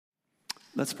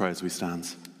Let's pray as we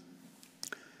stand.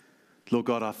 Lord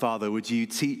God, our Father, would you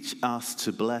teach us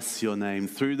to bless your name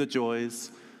through the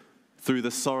joys, through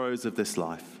the sorrows of this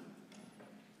life,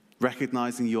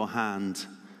 recognizing your hand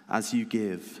as you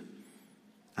give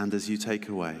and as you take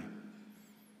away.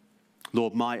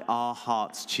 Lord, might our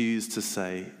hearts choose to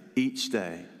say each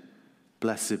day,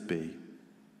 blessed be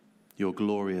your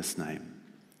glorious name.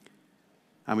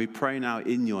 And we pray now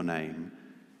in your name,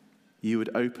 you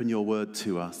would open your word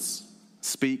to us.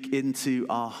 Speak into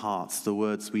our hearts the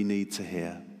words we need to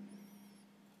hear.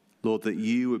 Lord, that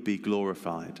you would be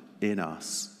glorified in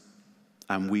us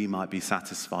and we might be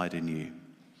satisfied in you.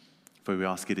 For we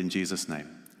ask it in Jesus' name.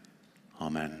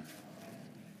 Amen.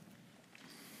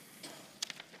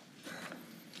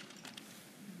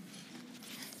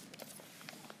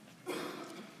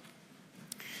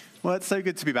 Well, it's so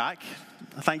good to be back.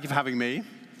 Thank you for having me.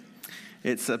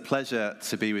 It's a pleasure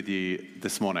to be with you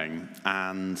this morning.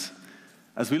 And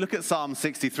as we look at Psalm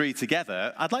 63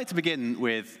 together, I'd like to begin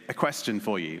with a question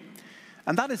for you.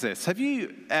 And that is this: have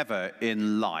you ever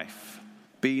in life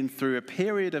been through a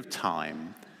period of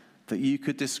time that you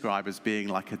could describe as being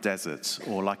like a desert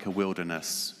or like a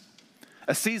wilderness?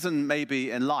 A season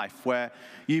maybe in life where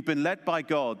you've been led by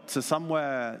God to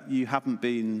somewhere you haven't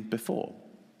been before.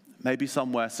 Maybe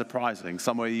somewhere surprising,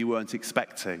 somewhere you weren't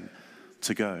expecting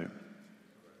to go.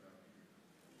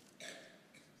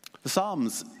 The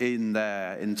Psalms in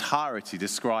their entirety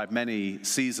describe many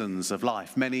seasons of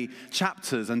life, many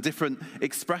chapters and different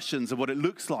expressions of what it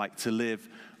looks like to live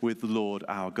with the Lord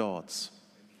our God.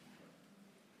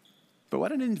 But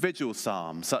when an individual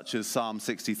psalm, such as Psalm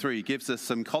 63, gives us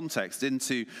some context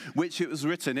into which it was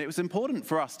written, it was important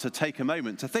for us to take a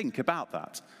moment to think about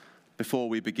that before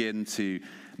we begin to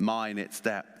mine its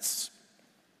depths.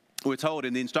 We're told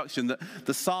in the introduction that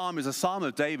the psalm is a psalm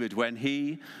of David when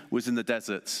he was in the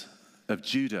desert of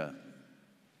Judah.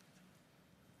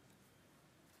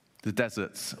 The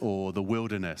desert or the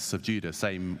wilderness of Judah,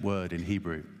 same word in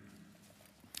Hebrew.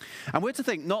 And we're to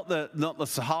think not the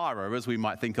Sahara as we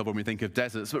might think of when we think of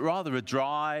deserts, but rather a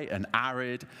dry and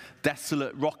arid,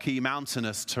 desolate, rocky,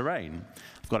 mountainous terrain.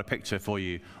 I've got a picture for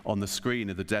you on the screen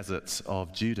of the desert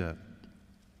of Judah.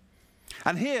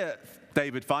 And here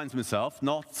David finds himself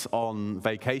not on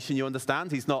vacation, you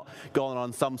understand. He's not gone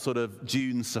on some sort of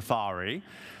dune safari,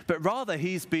 but rather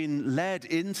he's been led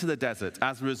into the desert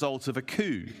as a result of a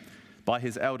coup by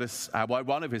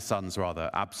one of his sons,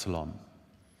 Absalom.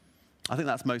 I think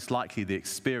that's most likely the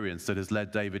experience that has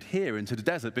led David here into the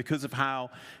desert because of how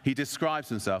he describes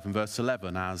himself in verse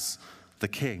 11 as the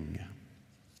king.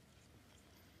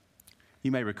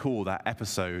 You may recall that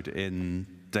episode in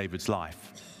David's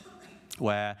life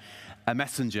where a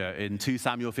messenger in 2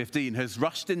 Samuel 15 has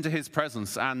rushed into his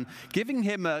presence and giving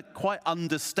him a quite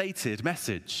understated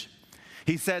message.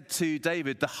 He said to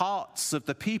David, "The hearts of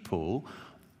the people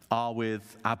are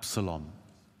with Absalom."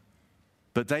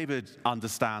 But David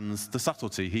understands the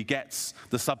subtlety. He gets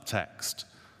the subtext.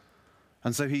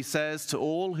 And so he says to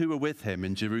all who were with him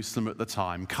in Jerusalem at the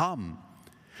time, "Come,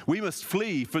 we must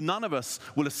flee, for none of us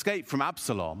will escape from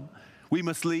Absalom. We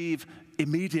must leave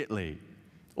immediately,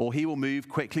 or he will move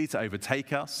quickly to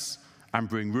overtake us and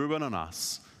bring ruin on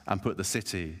us and put the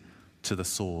city to the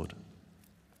sword."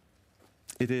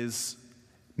 It is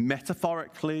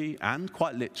metaphorically and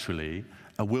quite literally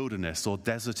a wilderness or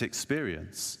desert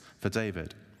experience for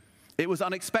David. It was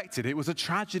unexpected. It was a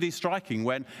tragedy striking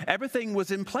when everything was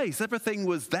in place, everything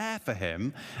was there for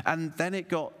him, and then it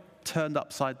got turned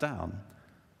upside down.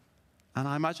 And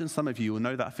I imagine some of you will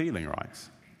know that feeling, right?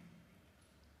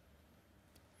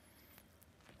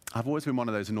 I've always been one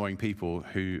of those annoying people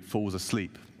who falls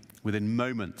asleep within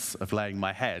moments of laying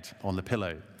my head on the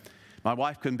pillow. My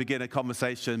wife can begin a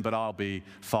conversation, but I'll be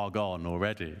far gone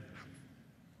already.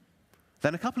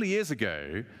 Then a couple of years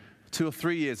ago, 2 or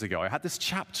 3 years ago, I had this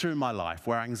chapter in my life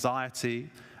where anxiety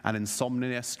and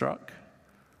insomnia struck.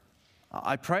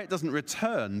 I pray it doesn't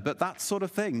return, but that sort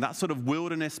of thing, that sort of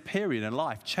wilderness period in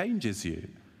life changes you.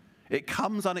 It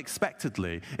comes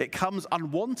unexpectedly. It comes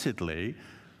unwantedly.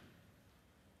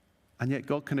 And yet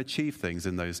God can achieve things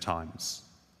in those times.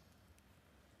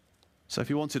 So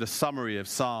if you wanted a summary of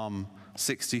Psalm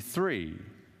 63,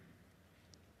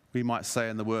 we might say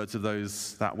in the words of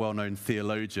that well-known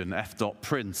theologian, F.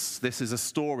 Prince, this is a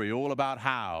story all about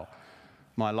how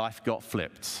my life got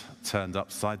flipped, turned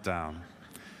upside down.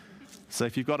 So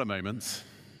if you've got a moment,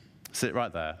 sit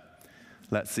right there.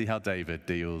 Let's see how David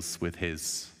deals with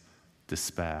his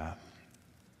despair.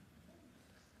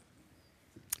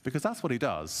 Because that's what he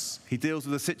does. He deals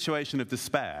with a situation of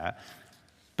despair,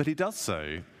 but he does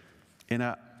so in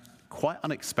a quite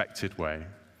unexpected way.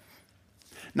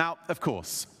 Now, of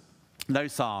course, No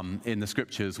psalm in the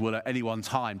scriptures will at any one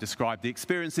time describe the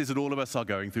experiences that all of us are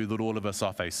going through, that all of us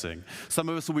are facing. Some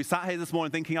of us will be sat here this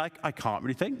morning thinking, I can't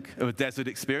really think of a desert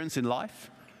experience in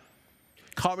life.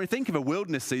 Can't really think of a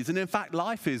wilderness season. In fact,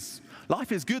 life is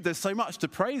good. There's so much to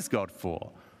praise God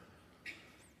for.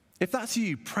 If that's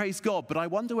you, praise God. But I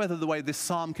wonder whether the way this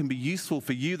psalm can be useful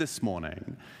for you this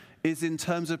morning is in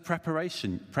terms of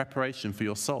preparation for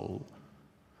your soul.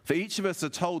 For each of us are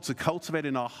told to cultivate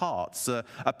in our hearts a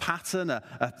pattern,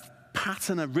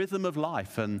 a rhythm of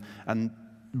life and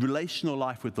relational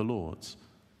life with the Lord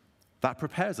that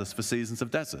prepares us for seasons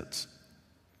of desert.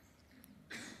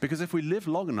 Because if we live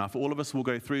long enough, all of us will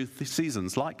go through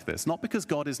seasons like this, not because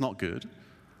God is not good,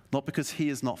 not because he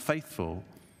is not faithful,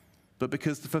 but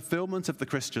because the fulfillment of the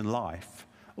Christian life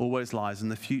always lies in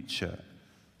the future.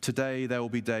 Today there will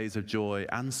be days of joy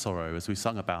and sorrow, as we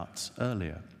sung about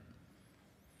earlier.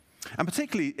 And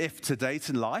particularly if to date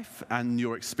in life and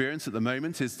your experience at the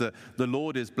moment is that the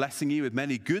Lord is blessing you with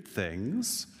many good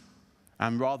things,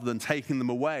 and rather than taking them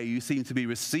away, you seem to be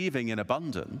receiving in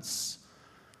abundance,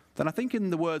 then I think in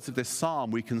the words of this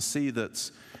psalm, we can see that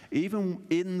even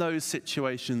in those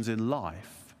situations in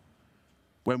life,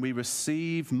 when we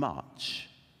receive much,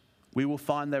 we will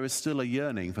find there is still a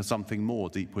yearning for something more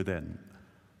deep within.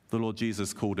 The Lord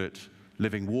Jesus called it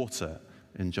living water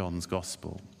in John's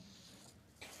Gospel.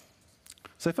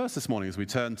 So first this morning, as we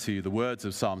turn to the words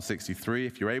of Psalm 63,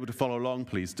 if you're able to follow along,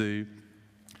 please do.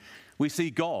 We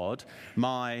see God,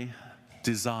 my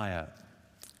desire.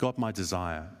 God, my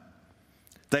desire.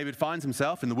 David finds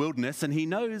himself in the wilderness, and he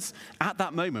knows at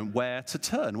that moment where to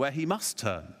turn, where he must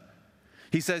turn.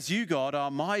 He says, "You, God,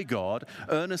 are my God.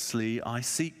 Earnestly I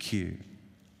seek you.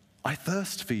 I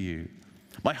thirst for you.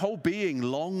 My whole being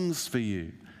longs for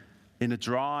you in a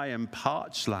dry and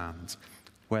parched land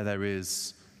where there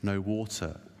is no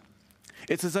water."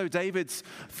 It's as though David's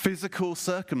physical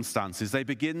circumstances, they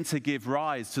begin to give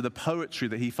rise to the poetry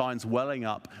that he finds welling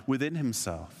up within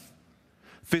himself.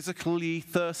 Physically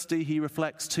thirsty, he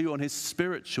reflects too on his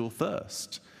spiritual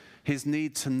thirst, his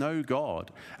need to know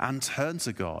God and turn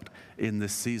to God in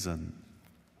this season.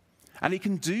 And he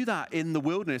can do that in the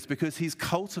wilderness because he's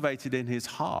cultivated in his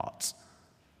heart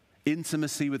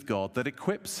intimacy with God that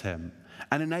equips him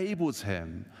and enables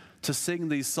him to sing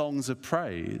these songs of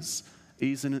praise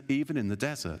even in the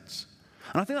desert.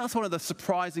 And I think that's one of the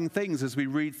surprising things as we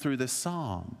read through this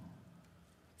psalm,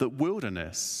 that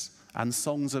wilderness and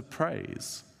songs of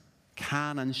praise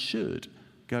can and should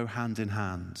go hand in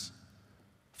hand.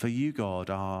 For you, God,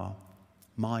 are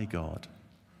my God.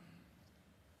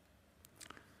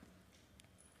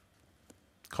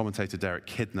 Commentator Derek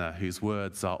Kidner, whose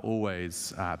words are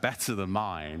always better than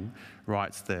mine,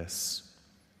 writes this: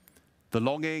 "The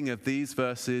longing of these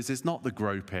verses is not the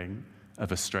groping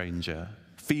of a stranger,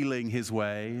 feeling his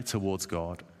way towards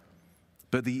God,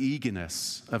 but the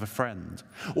eagerness of a friend,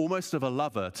 almost of a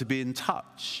lover, to be in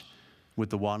touch with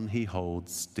the one he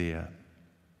holds dear."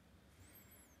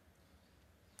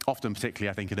 Often, particularly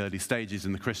I think in early stages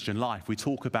in the Christian life, we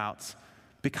talk about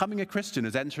becoming a Christian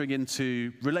as entering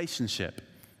into relationship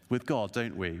with God,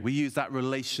 don't we? We use that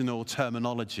relational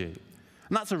terminology.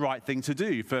 And that's a right thing to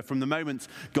do, for from the moment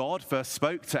God first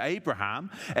spoke to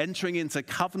Abraham, entering into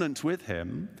covenant with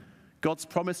him, God's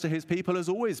promise to his people has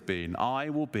always been, "I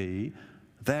will be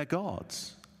their God."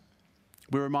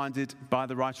 We're reminded by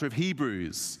the writer of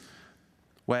Hebrews,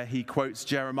 where he quotes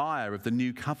Jeremiah of the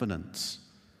new covenant.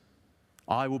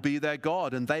 "I will be their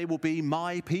God, and they will be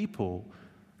my people.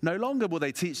 No longer will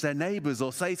they teach their neighbors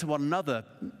or say to one another,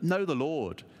 'Know the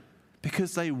Lord,'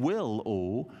 because they will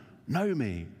all know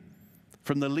me,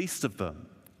 from the least of them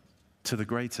to the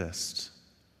greatest,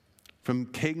 from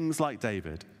kings like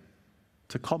David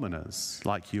to commoners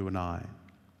like you and I."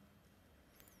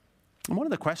 And one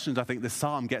of the questions I think this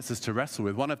psalm gets us to wrestle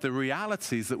with, one of the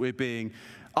realities that we're being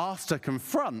asked to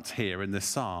confront here in this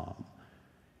psalm,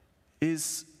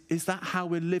 is that how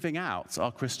we're living out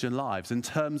our Christian lives in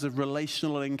terms of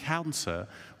relational encounter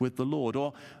with the Lord?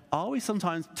 Or are we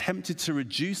sometimes tempted to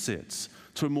reduce it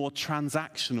to a more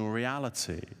transactional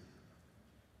reality?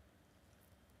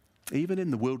 Even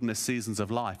in the wilderness seasons of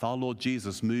life, our Lord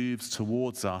Jesus moves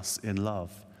towards us in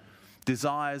love,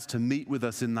 desires to meet with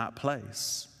us in that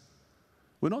place.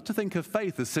 We're not to think of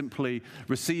faith as simply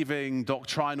receiving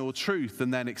doctrinal truth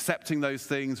and then accepting those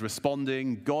things,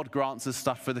 responding, God grants us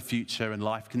stuff for the future, and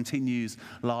life continues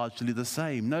largely the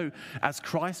same. No, as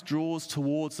Christ draws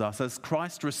towards us, as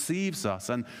Christ receives us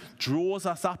and draws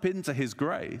us up into his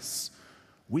grace,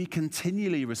 we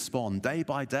continually respond day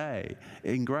by day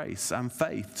in grace and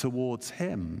faith towards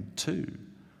him too.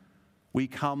 We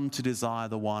come to desire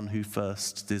the one who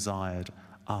first desired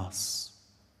us.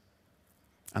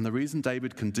 And the reason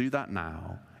David can do that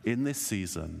now, in this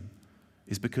season,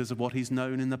 is because of what he's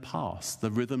known in the past,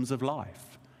 the rhythms of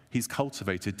life he's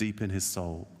cultivated deep in his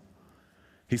soul.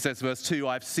 He says, verse 2,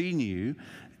 I've seen you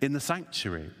in the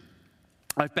sanctuary.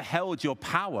 I've beheld your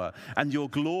power and your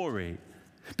glory.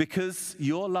 Because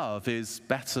your love is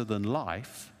better than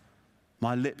life,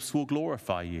 my lips will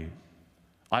glorify you.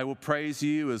 I will praise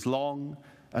you as long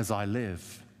as I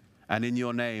live, and in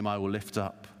your name I will lift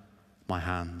up my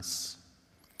hands.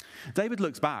 David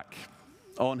looks back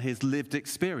on his lived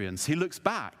experience. He looks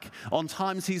back on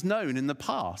times he's known in the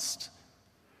past,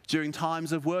 during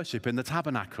times of worship in the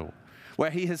tabernacle,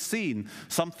 where he has seen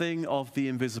something of the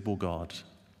invisible God.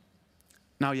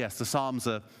 Now, yes, the Psalms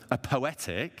are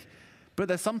poetic, but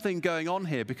there's something going on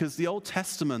here because the Old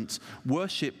Testament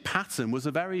worship pattern was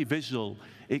a very visual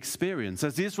experience.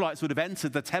 As the Israelites would have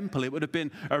entered the temple, it would have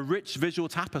been a rich visual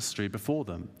tapestry before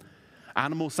them.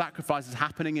 Animal sacrifices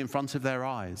happening in front of their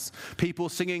eyes, people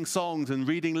singing songs and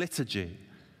reading liturgy.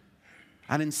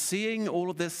 And in seeing all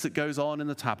of this that goes on in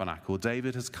the tabernacle,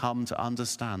 David has come to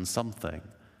understand something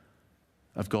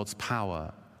of God's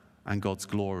power and God's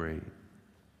glory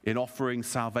in offering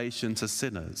salvation to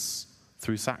sinners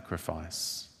through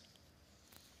sacrifice.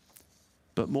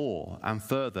 But more and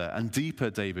further and deeper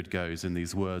David goes in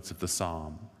these words of the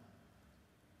psalm.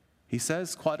 He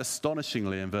says quite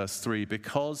astonishingly in verse 3,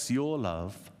 because your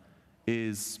love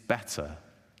is better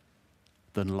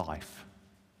than life.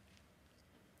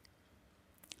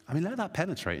 I mean, let that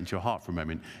penetrate into your heart for a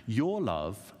moment. Your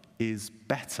love is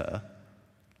better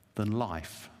than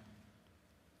life.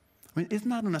 I mean, isn't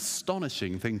that an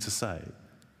astonishing thing to say?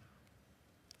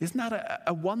 Isn't that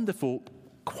a wonderful,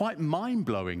 quite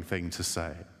mind-blowing thing to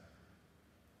say?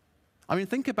 I mean,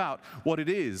 think about what it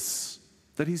is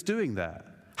that he's doing there.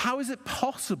 How is it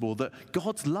possible that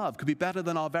God's love could be better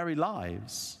than our very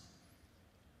lives?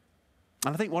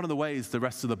 And I think one of the ways the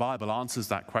rest of the Bible answers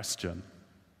that question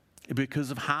is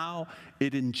because of how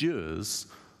it endures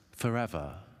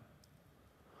forever.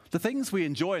 The things we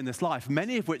enjoy in this life,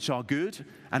 many of which are good,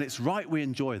 and it's right we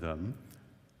enjoy them,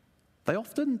 they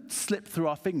often slip through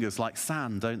our fingers like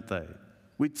sand, don't they?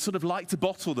 We'd sort of like to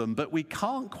bottle them, but we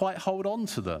can't quite hold on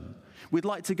to them. We'd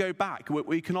like to go back.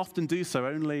 We can often do so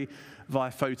only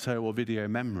via photo or video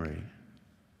memory.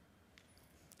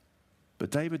 But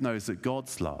David knows that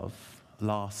God's love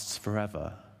lasts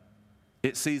forever.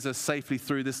 It sees us safely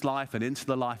through this life and into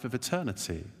the life of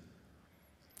eternity.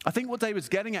 I think what David's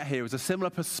getting at here is a similar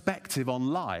perspective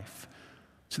on life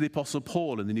to the Apostle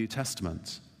Paul in the New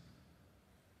Testament,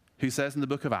 who says in the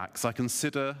book of Acts, I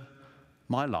consider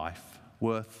my life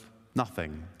worth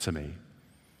nothing to me.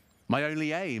 My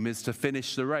only aim is to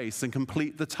finish the race and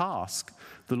complete the task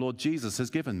the Lord Jesus has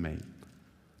given me,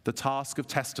 the task of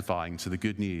testifying to the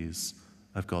good news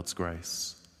of God's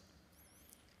grace.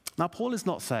 Now, Paul is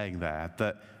not saying there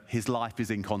that his life is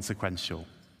inconsequential,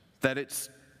 that it's,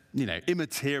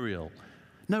 immaterial.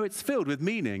 No, it's filled with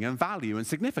meaning and value and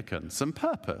significance and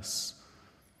purpose.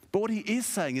 But what he is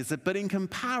saying is that, but in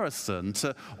comparison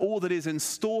to all that is in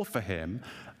store for him,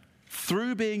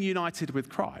 through being united with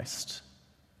Christ,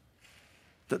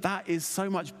 that is so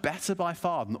much better by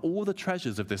far than all the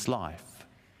treasures of this life,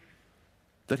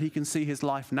 that he can see his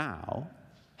life now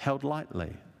held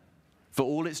lightly. For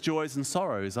all its joys and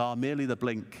sorrows are merely the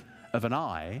blink of an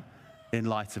eye in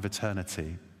light of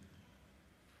eternity.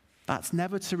 That's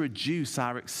never to reduce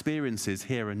our experiences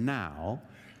here and now,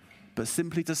 but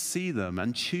simply to see them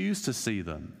and choose to see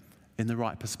them in the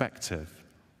right perspective.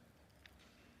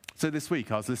 So this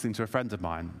week I was listening to a friend of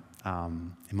mine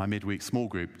in my midweek small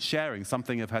group sharing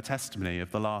something of her testimony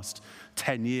of the last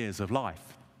 10 years of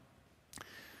life.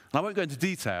 And I won't go into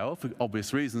detail for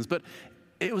obvious reasons, but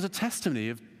it was a testimony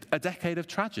of a decade of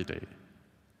tragedy,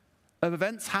 of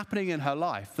events happening in her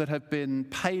life that have been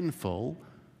painful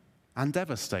and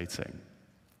devastating.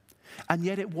 And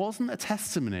yet it wasn't a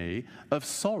testimony of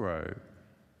sorrow.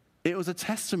 It was a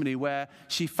testimony where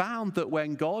she found that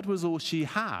when God was all she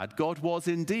had, God was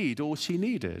indeed all she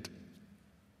needed.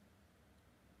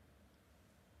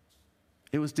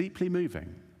 It was deeply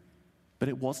moving, but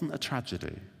it wasn't a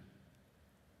tragedy.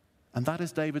 And that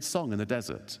is David's song in the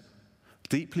desert.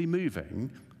 Deeply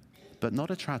moving, but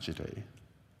not a tragedy.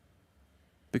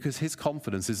 Because his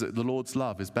confidence is that the Lord's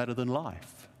love is better than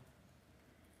life.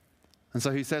 And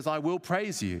so he says, I will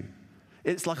praise you.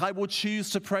 It's like I will choose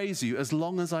to praise you as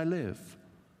long as I live.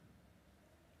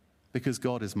 Because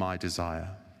God is my desire.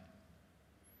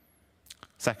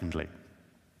 Secondly,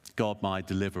 God my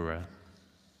deliverer.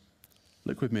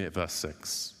 Look with me at verse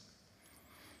 6.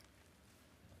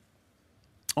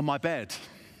 On my bed,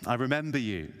 I remember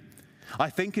you. I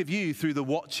think of you through the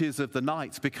watches of the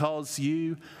night because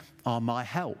you are my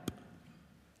help.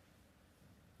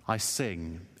 I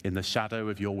sing in the shadow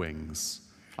of your wings.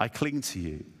 I cling to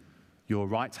you. Your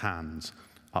right hand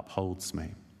upholds me.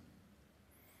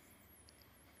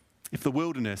 If the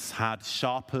wilderness had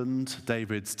sharpened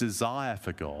David's desire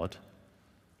for God,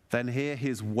 then here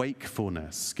his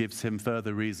wakefulness gives him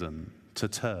further reason to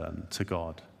turn to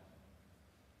God.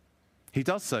 He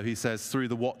does so, he says, through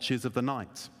the watches of the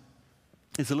night.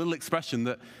 It's a little expression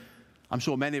that I'm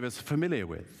sure many of us are familiar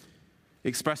with,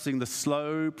 expressing the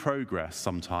slow progress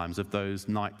sometimes of those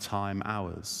nighttime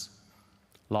hours,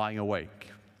 lying awake,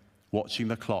 watching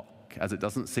the clock as it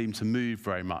doesn't seem to move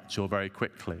very much or very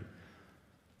quickly,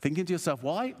 thinking to yourself,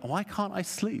 why can't I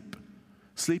sleep?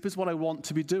 Sleep is what I want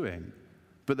to be doing,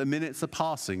 but the minutes are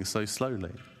passing so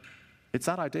slowly. It's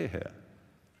that idea here.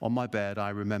 On my bed, I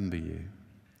remember you.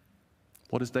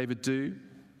 What does David do?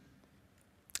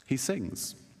 He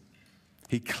sings.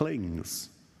 He clings.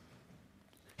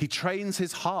 He trains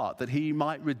his heart that he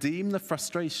might redeem the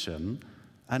frustration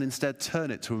and instead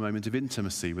turn it to a moment of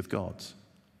intimacy with God.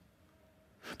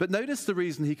 But notice the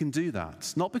reason he can do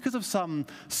that. Not because of some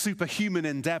superhuman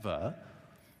endeavor,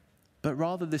 but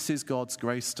rather this is God's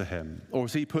grace to him. Or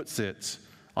as he puts it,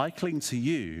 I cling to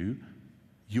you,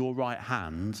 your right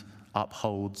hand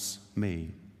upholds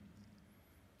me.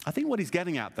 I think what he's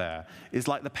getting at there is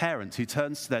like the parent who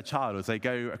turns to their child as they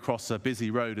go across a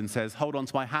busy road and says, hold on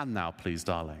to my hand now, please,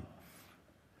 darling.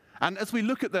 And as we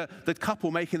look at the couple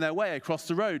making their way across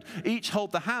the road, each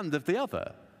hold the hand of the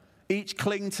other. Each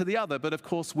cling to the other, but of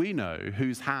course we know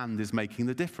whose hand is making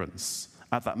the difference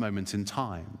at that moment in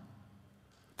time.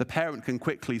 The parent can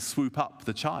quickly swoop up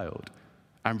the child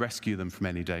and rescue them from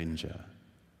any danger,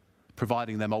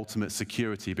 providing them ultimate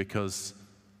security because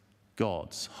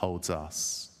God holds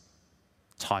us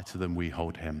tighter than we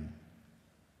hold him.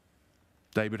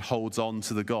 David holds on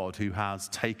to the God who has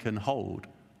taken hold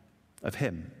of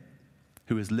him,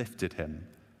 who has lifted him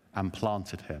and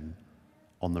planted him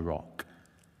on the rock.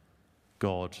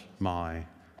 God, my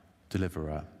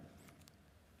deliverer.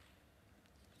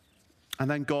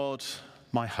 And then God,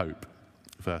 my hope,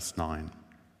 verse 9.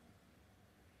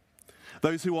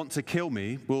 Those who want to kill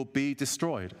me will be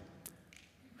destroyed.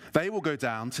 They will go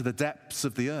down to the depths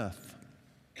of the earth.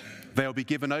 They'll be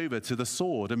given over to the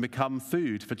sword and become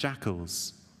food for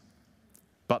jackals.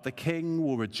 But the king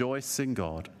will rejoice in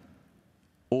God.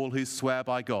 All who swear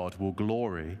by God will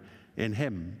glory in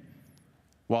him,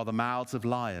 while the mouths of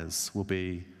liars will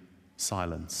be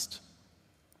silenced.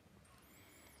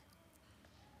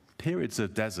 Periods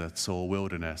of desert or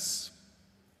wilderness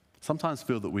sometimes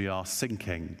feel that we are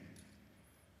sinking.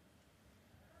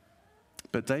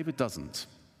 But David doesn't.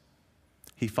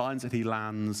 He finds that he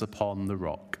lands upon the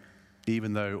rock,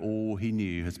 even though all he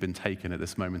knew has been taken at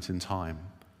this moment in time.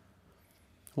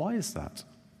 Why is that?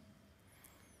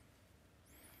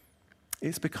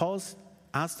 It's because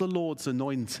as the Lord's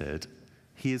anointed,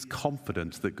 he is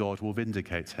confident that God will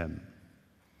vindicate him,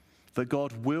 that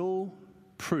God will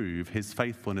prove his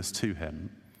faithfulness to him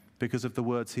because of the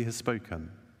words he has spoken.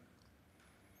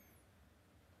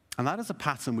 And that is a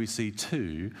pattern we see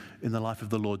too in the life of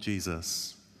the Lord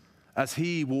Jesus. As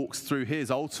he walks through his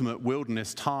ultimate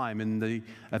wilderness time in the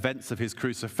events of his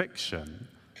crucifixion,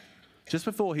 just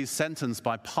before he's sentenced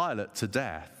by Pilate to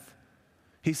death,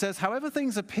 he says, however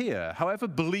things appear, however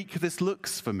bleak this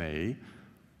looks for me,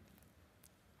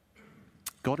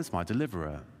 God is my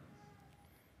deliverer.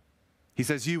 He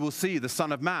says, you will see the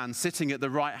Son of Man sitting at the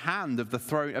right hand of the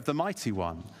throne of the Mighty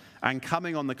One and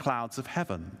coming on the clouds of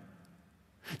heaven.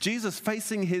 Jesus,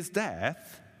 facing his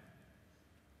death,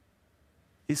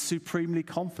 is supremely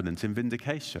confident in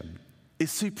vindication,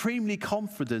 is supremely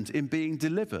confident in being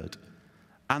delivered,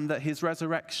 and that his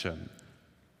resurrection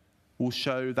will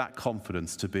show that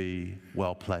confidence to be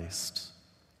well placed.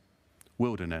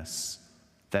 Wilderness,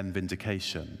 then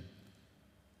vindication.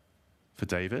 For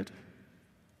David,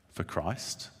 for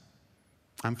Christ,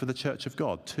 and for the church of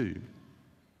God too.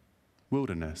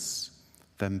 Wilderness,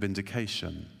 then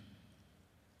vindication.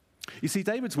 You see,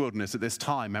 David's wilderness at this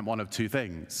time meant one of two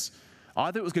things.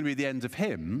 Either it was going to be the end of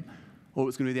him, or it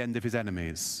was going to be the end of his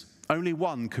enemies. Only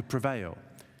one could prevail.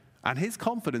 And his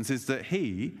confidence is that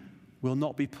he will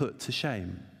not be put to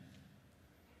shame.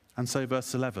 And so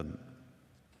verse 11,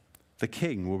 the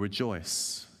king will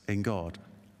rejoice in God.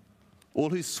 All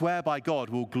who swear by God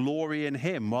will glory in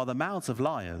him, while the mouths of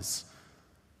liars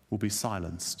will be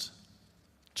silenced.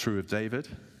 True of David,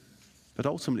 but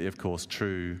ultimately, of course,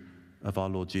 true of our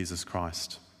Lord Jesus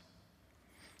Christ.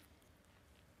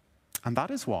 And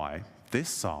that is why this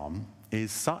psalm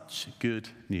is such good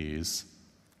news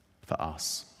for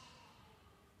us.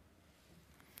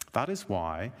 That is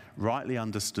why, rightly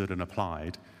understood and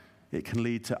applied, it can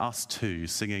lead to us too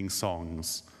singing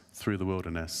songs through the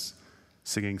wilderness,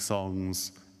 singing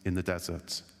songs in the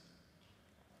desert.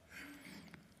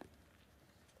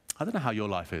 I don't know how your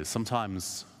life is.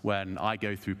 Sometimes when I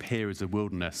go through periods of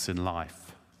wilderness in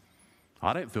life,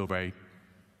 I don't feel very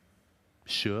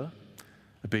sure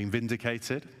of being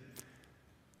vindicated.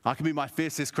 I can be my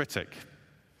fiercest critic.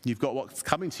 You've got what's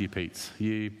coming to you, Pete.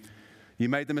 You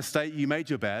made the mistake, you made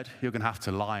your bed, you're going to have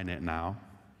to lie in it now.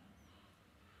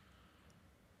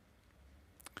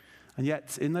 And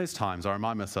yet, in those times, I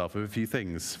remind myself of a few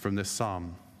things from this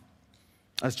psalm.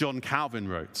 As John Calvin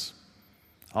wrote,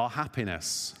 our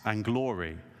happiness and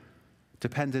glory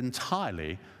depend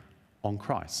entirely on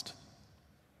Christ.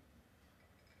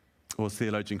 Or as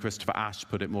theologian Christopher Ash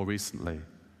put it more recently,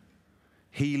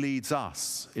 he leads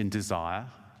us in desire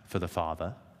for the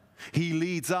Father. He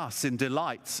leads us in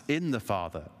delight in the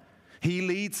Father. He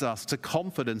leads us to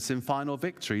confidence in final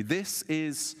victory. This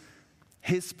is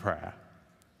his prayer,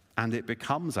 and it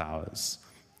becomes ours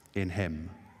in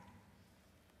him.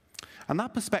 And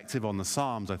that perspective on the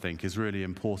Psalms, I think, is really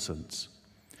important.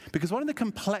 Because one of the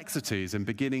complexities in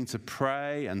beginning to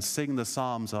pray and sing the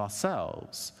Psalms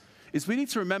ourselves is we need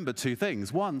to remember two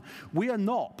things. One, we are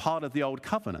not part of the Old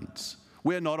Covenant.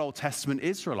 We are not Old Testament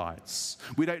Israelites.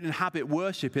 We don't inhabit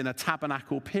worship in a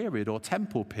tabernacle period or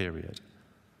temple period.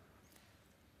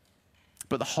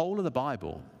 But the whole of the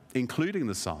Bible, including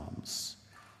the Psalms,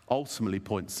 ultimately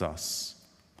points us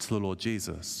to the Lord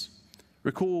Jesus.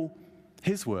 Recall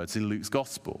his words in Luke's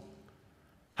Gospel,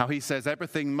 how he says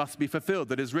everything must be fulfilled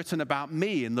that is written about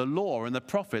me in the law and the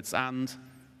prophets and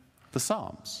the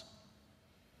Psalms.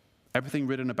 Everything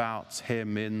written about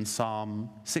him in Psalm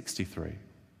 63.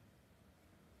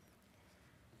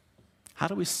 How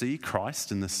do we see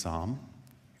Christ in this psalm?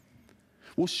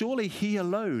 Well, surely he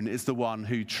alone is the one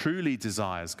who truly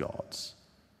desires God,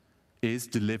 is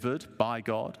delivered by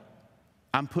God,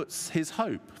 and puts his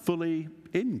hope fully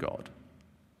in God.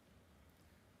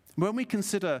 When we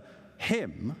consider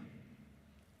him,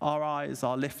 our eyes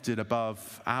are lifted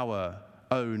above our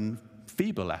own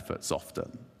feeble efforts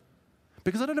often.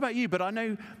 Because I don't know about you, but I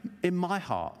know in my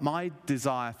heart, my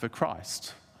desire for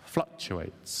Christ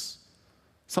fluctuates.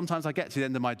 Sometimes I get to the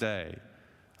end of my day,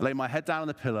 I lay my head down on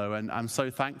the pillow, and I'm so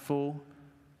thankful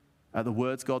at the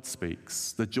words God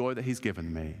speaks, the joy that he's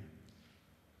given me.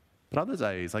 But other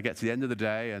days, I get to the end of the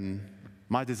day, and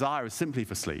my desire is simply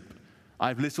for sleep. I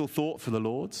have little thought for the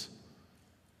Lord.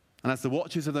 And as the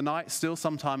watches of the night still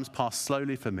sometimes pass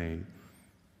slowly for me,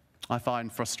 I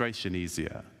find frustration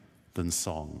easier than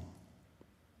song.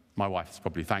 My wife is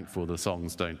probably thankful the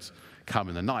songs don't come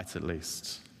in the night, at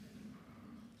least.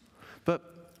 But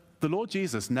the Lord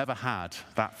Jesus never had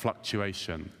that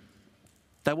fluctuation.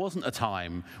 There wasn't a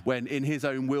time when in his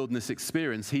own wilderness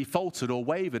experience he faltered or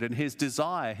wavered in his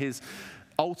desire, his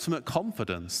ultimate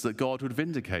confidence that God would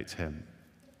vindicate him.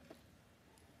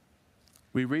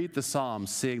 We read the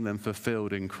Psalms seeing them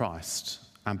fulfilled in Christ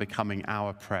and becoming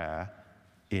our prayer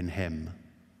in him.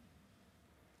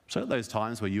 So at those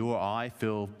times where you or I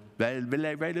feel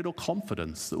very little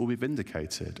confidence that we'll be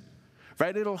vindicated,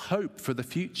 very little hope for the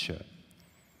future,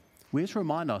 we have to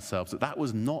remind ourselves that that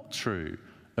was not true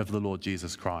of the Lord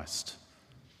Jesus Christ.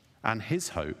 And his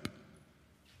hope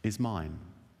is mine.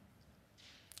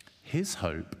 His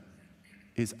hope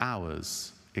is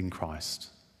ours in Christ.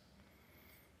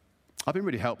 I've been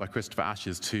really helped by Christopher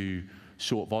Ash's 2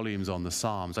 short volumes on the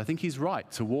Psalms. I think he's right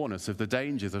to warn us of the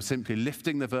dangers of simply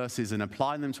lifting the verses and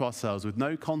applying them to ourselves with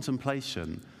no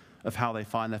contemplation of how they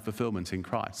find their fulfillment in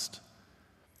Christ.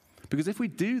 Because if we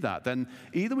do that, then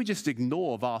either we just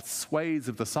ignore vast swathes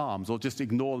of the Psalms or just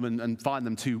ignore them and find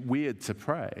them too weird to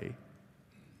pray,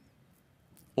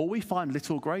 or we find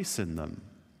little grace in them.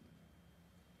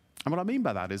 And what I mean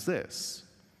by that is this.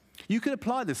 You could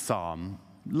apply this psalm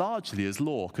largely as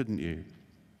law, couldn't you?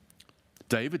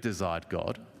 David desired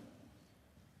God.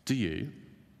 Do you?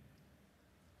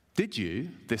 Did you,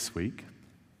 this week,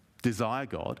 desire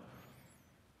God?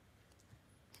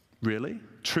 Really?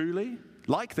 Truly?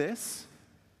 Like this?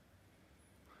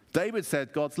 David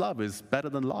said God's love is better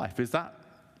than life. Is that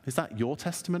your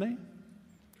testimony?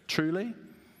 Truly?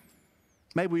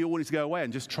 Maybe we all need to go away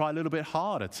and just try a little bit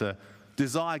harder to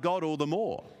desire God all the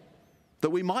more. That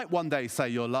we might one day say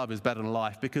your love is better than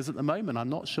life, because at the moment I'm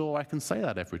not sure I can say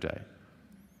that every day.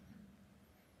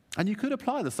 And you could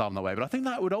apply the psalm that way, but I think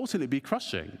that would ultimately be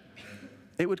crushing.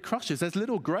 It would crush us. There's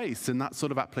little grace in that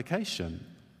sort of application.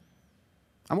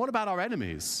 And what about our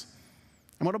enemies?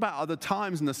 And what about other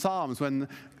times in the Psalms when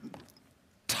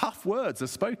tough words are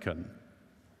spoken?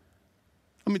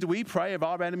 I mean, do we pray of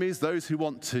our enemies, those who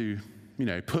want to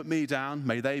put me down,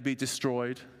 may they be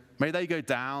destroyed, may they go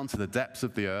down to the depths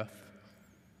of the earth.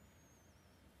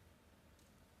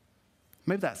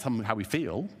 Maybe that's how we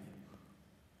feel,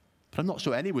 but I'm not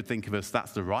sure any would think of us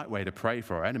that's the right way to pray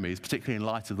for our enemies, particularly in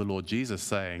light of the Lord Jesus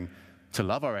saying to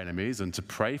love our enemies and to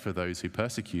pray for those who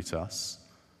persecute us.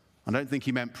 I don't think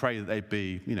he meant pray that they'd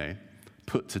be,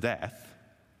 put to death.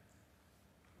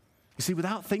 You see,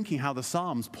 without thinking how the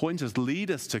Psalms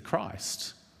lead us to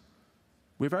Christ,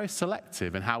 we're very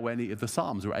selective in how any of the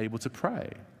Psalms are able to pray.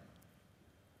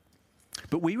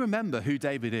 But we remember who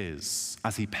David is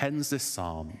as he pens this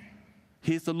psalm.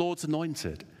 He is the Lord's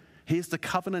anointed. He is the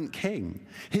covenant king.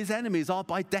 His enemies are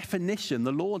by definition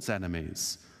the Lord's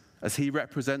enemies, as he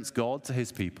represents God to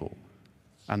his people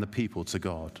and the people to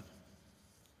God.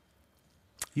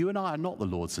 You and I are not the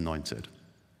Lord's anointed,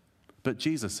 but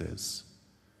Jesus is.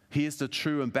 He is the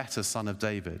true and better Son of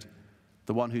David,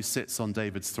 the one who sits on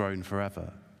David's throne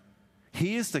forever.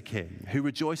 He is the king who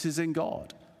rejoices in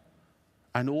God,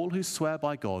 and all who swear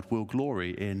by God will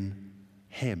glory in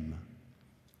him.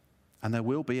 And there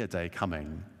will be a day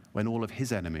coming when all of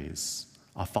his enemies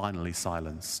are finally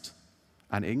silenced.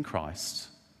 And in Christ,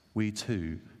 we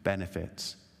too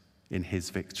benefit in his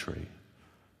victory.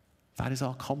 That is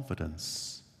our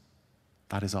confidence.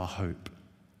 That is our hope.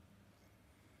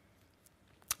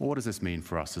 What does this mean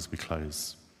for us as we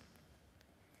close?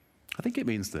 I think it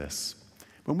means this.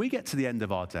 When we get to the end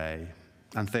of our day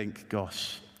and think,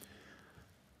 gosh,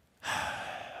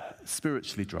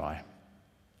 spiritually dry,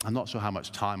 I'm not sure how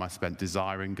much time I spent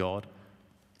desiring God.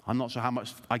 I'm not sure how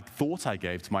much I thought I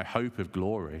gave to my hope of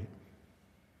glory.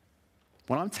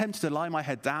 When I'm tempted to lie my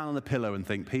head down on the pillow and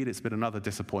think, Pete, it's been another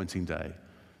disappointing day,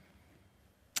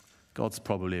 God's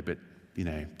probably a bit,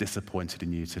 disappointed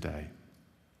in you today.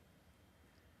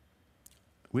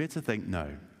 We're to think no.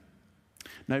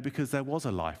 No, because there was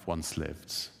a life once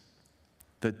lived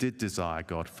that did desire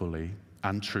God fully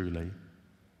and truly.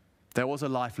 There was a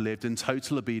life lived in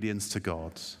total obedience to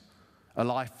God, a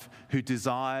life who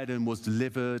desired and was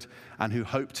delivered and who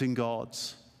hoped in God.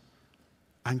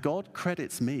 And God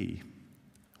credits me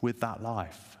with that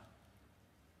life,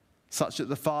 such that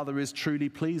the Father is truly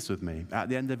pleased with me at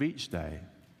the end of each day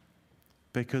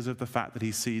because of the fact that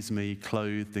he sees me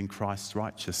clothed in Christ's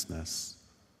righteousness.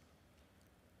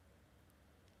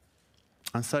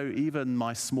 And so even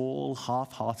my small,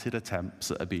 half-hearted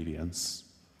attempts at obedience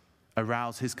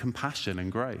arouse his compassion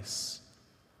and grace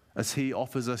as he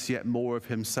offers us yet more of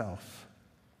himself.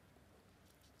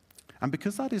 And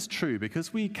because that is true,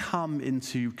 because we come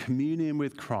into communion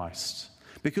with Christ,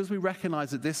 because we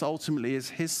recognize that this ultimately is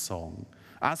his song,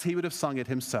 as he would have sung it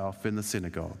himself in the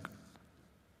synagogue,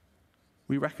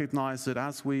 we recognize that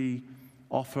as we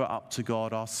offer up to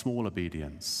God our small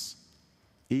obedience,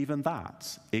 even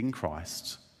that, in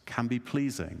Christ, can be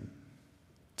pleasing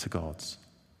to God.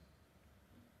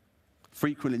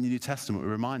 Frequently in the New Testament,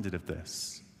 we're reminded of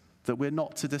this, that we're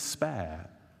not to despair,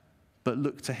 but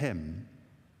look to him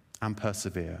and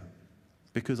persevere,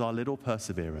 because our little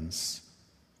perseverance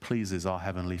pleases our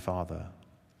Heavenly Father.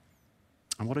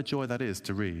 And what a joy that is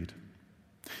to read.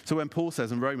 So when Paul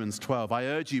says in Romans 12, I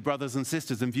urge you, brothers and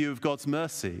sisters, in view of God's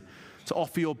mercy, to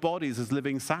offer your bodies as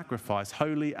living sacrifice,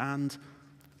 holy and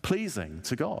pleasing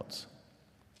to God.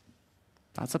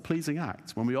 That's a pleasing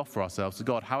act when we offer ourselves to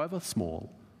God, however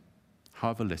small,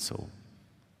 however little.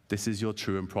 This is your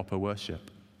true and proper worship.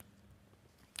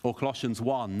 Or Colossians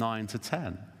 1,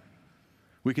 9-10.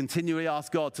 We continually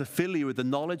ask God to fill you with the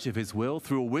knowledge of his will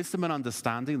through all wisdom and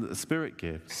understanding that the Spirit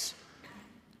gives,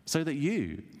 so that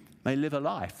you may live a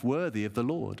life worthy of the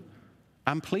Lord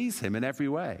and please him in every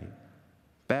way,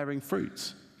 bearing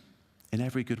fruit in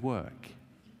every good work.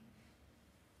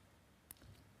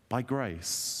 By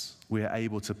grace, we are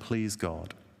able to please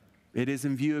God. It is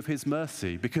in view of his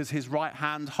mercy, because his right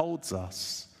hand holds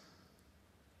us.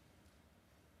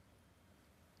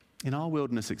 In our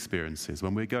wilderness experiences,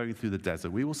 when we're going through the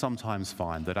desert, we will sometimes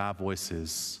find that our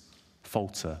voices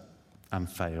falter and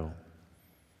fail.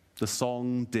 The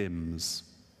song dims.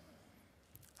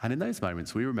 And in those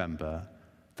moments, we remember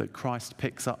that Christ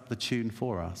picks up the tune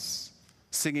for us,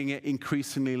 singing it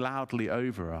increasingly loudly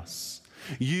over us.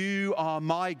 You are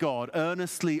my God,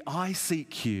 earnestly I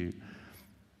seek you.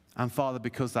 And Father,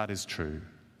 because that is true,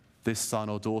 this son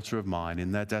or daughter of mine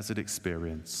in their desert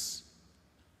experience,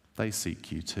 they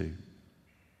seek you too.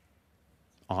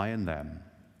 I in them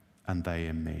and they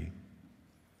in me.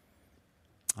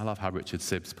 I love how Richard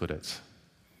Sibbes put it.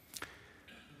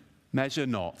 Measure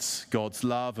not God's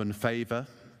love and favor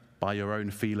by your own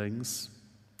feelings.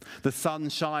 The sun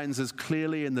shines as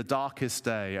clearly in the darkest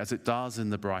day as it does in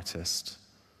the brightest.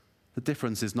 The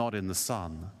difference is not in the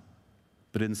sun,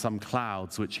 but in some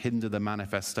clouds which hinder the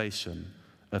manifestation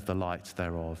of the light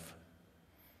thereof.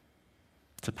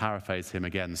 To paraphrase him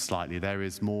again slightly, there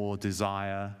is more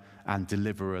desire and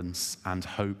deliverance and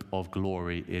hope of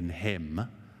glory in him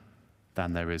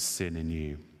than there is sin in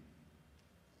you.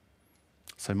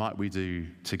 So might we do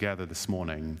together this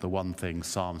morning the one thing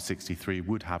Psalm 63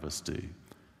 would have us do,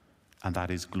 and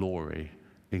that is glory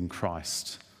in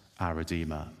Christ, our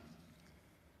Redeemer.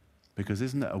 Because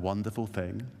isn't it a wonderful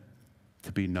thing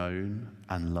to be known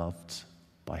and loved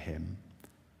by him?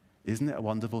 Isn't it a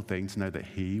wonderful thing to know that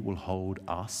he will hold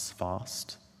us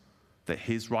fast, that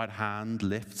his right hand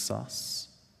lifts us?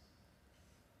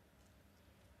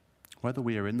 Whether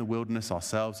we are in the wilderness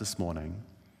ourselves this morning,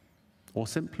 or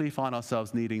simply find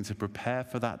ourselves needing to prepare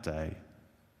for that day,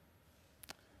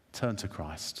 turn to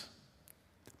Christ.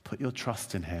 Put your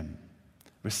trust in him.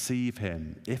 Receive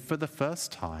him, if for the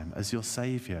first time, as your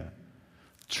Savior.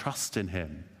 Trust in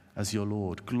him as your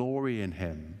Lord. Glory in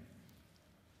him.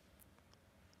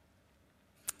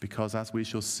 Because as we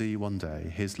shall see one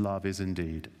day, his love is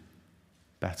indeed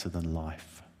better than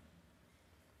life.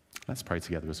 Let's pray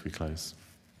together as we close.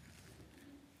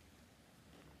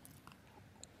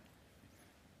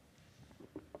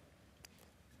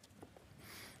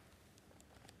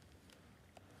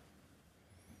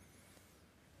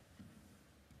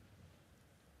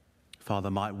 Father,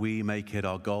 might we make it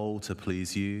our goal to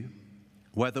please you,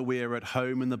 whether we are at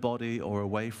home in the body or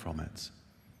away from it.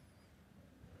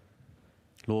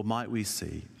 Lord, might we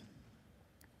see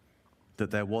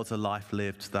that there was a life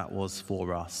lived that was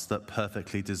for us, that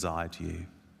perfectly desired you,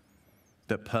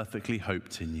 that perfectly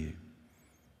hoped in you,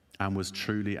 and was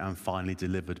truly and finally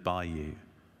delivered by you.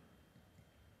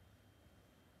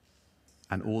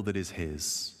 And all that is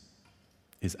his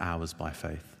is ours by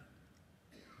faith.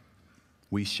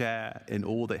 We share in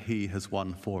all that he has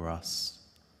won for us.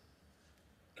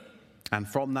 And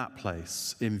from that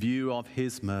place, in view of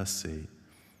his mercy,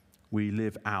 we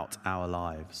live out our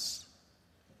lives,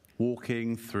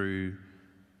 walking through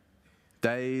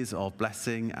days of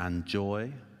blessing and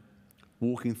joy,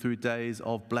 walking through days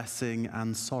of blessing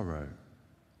and sorrow.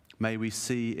 May we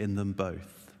see in them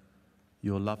both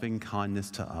your loving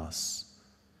kindness to us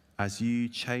as you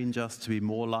change us to be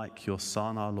more like your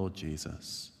Son, our Lord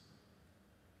Jesus.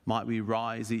 Might we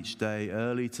rise each day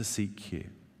early to seek you.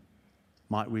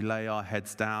 Might we lay our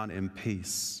heads down in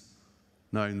peace,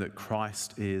 knowing that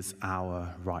Christ is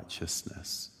our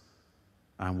righteousness,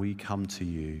 and we come to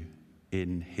you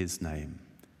in his name.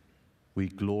 We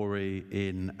glory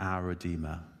in our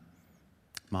Redeemer.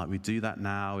 Might we do that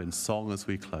now in song as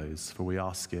we close, for we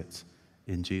ask it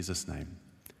in Jesus' name.